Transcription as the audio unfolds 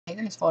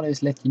Hey guys, thought I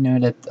just let you know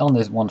that on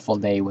this wonderful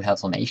day we have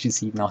some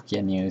HTC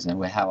Nokia news, and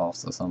we have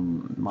also a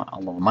lot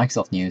of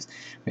Microsoft news.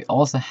 We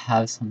also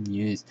have some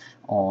news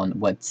on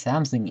what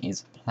Samsung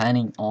is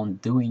planning on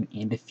doing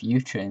in the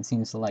future, and it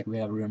seems like we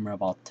have a rumor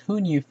about 2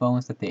 new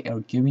phones that they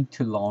are going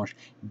to launch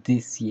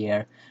this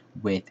year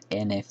with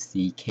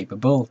NFC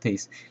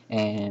capabilities.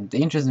 And the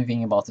interesting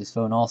thing about this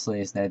phone also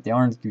is that they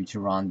aren't going to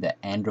run the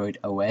Android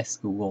OS,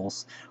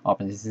 Google's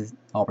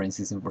operating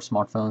system for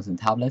smartphones and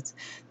tablets.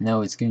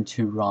 No, it's going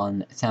to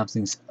run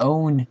Samsung's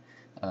own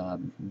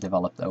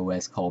developed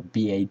OS called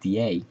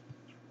Bada.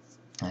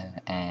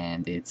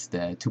 And it's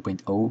the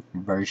 2.0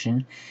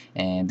 version.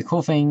 And the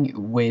cool thing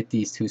with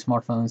these 2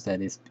 smartphones that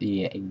is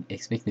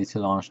expected to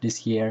launch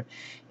this year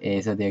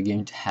is that they're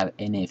going to have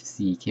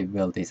NFC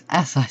capabilities,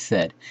 as I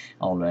said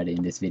already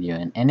in this video.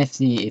 And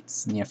NFC,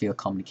 it's near field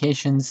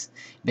communications.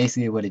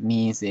 Basically what it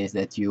means is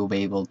that you'll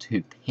be able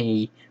to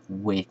pay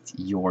with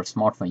your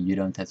smartphone. You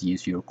don't have to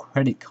use your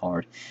credit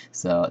card,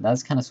 so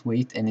that's kind of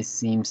sweet. And it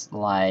seems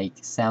like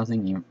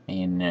Samsung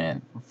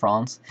in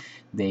France,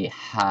 they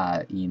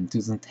had in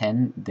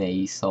 2010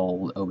 they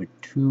sold over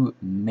 2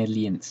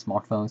 million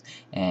smartphones,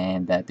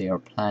 and that they are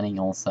planning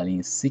on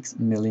selling 6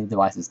 million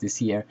devices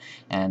this year,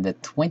 and that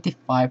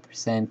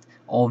 25%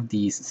 of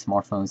these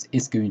smartphones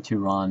is going to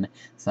run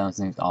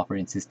Samsung's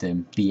operating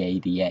system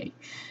Bada.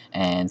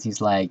 And it seems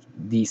like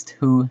these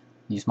 2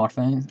 new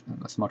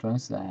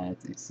smartphones that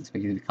is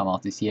expected to come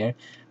out this year.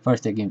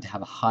 First, they're going to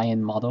have a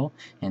high-end model,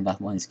 and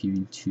that one is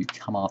going to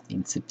come out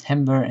in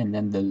September, and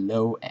then the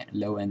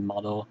low-end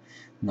model,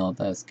 not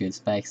as good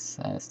specs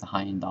as the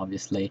high-end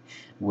obviously,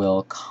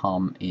 will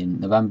come in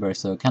November.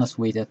 So kind of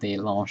sweet that they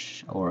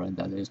launch, or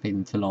that they're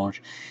expecting to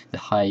launch the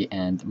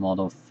high-end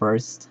model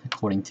first,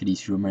 according to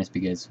these rumors,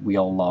 because we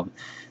all love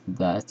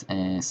that.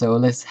 And so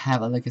let's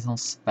have a look at some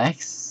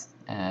specs.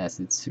 As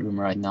it's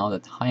rumored right now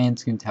that high-end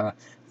is going to have a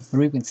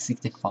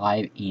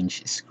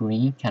 3.65-inch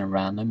screen, kind of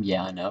random,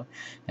 yeah I know.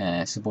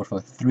 Support for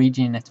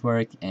 3G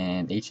network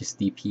and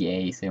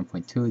HSDPA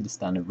 7.2, the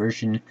standard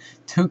version.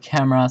 2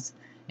 cameras,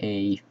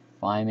 a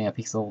 5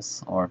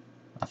 megapixels, or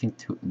I think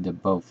the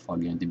both are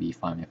going to be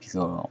 5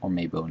 megapixel, or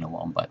maybe only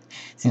one, but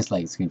it seems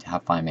like it's going to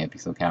have 5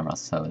 megapixel cameras,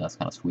 so that's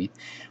kind of sweet.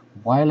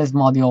 Wireless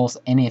modules,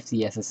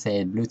 NFC, as I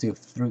said, Bluetooth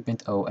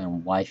 3.0,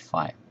 and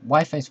Wi-Fi.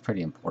 Wi-Fi is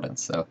pretty important,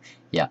 so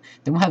yeah.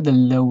 Then we have the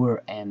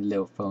lower end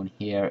low phone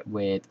here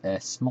with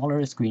a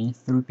smaller screen,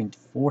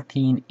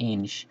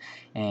 3.14-inch,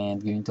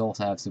 and going to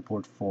also have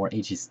support for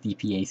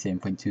HSDPA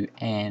 7.2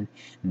 and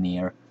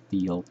near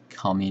field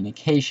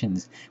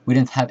communications. We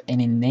don't have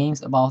any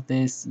names about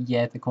this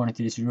yet according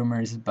to these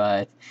rumors,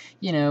 but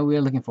you know, we're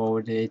looking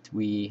forward to it.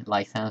 We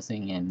like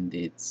Samsung, and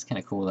it's kind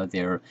of cool that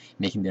they're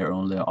making their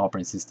own little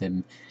operating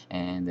system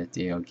and that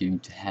they are going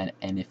to have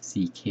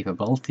NFC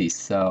capabilities,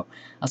 so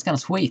that's kind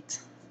of sweet.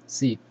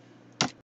 See.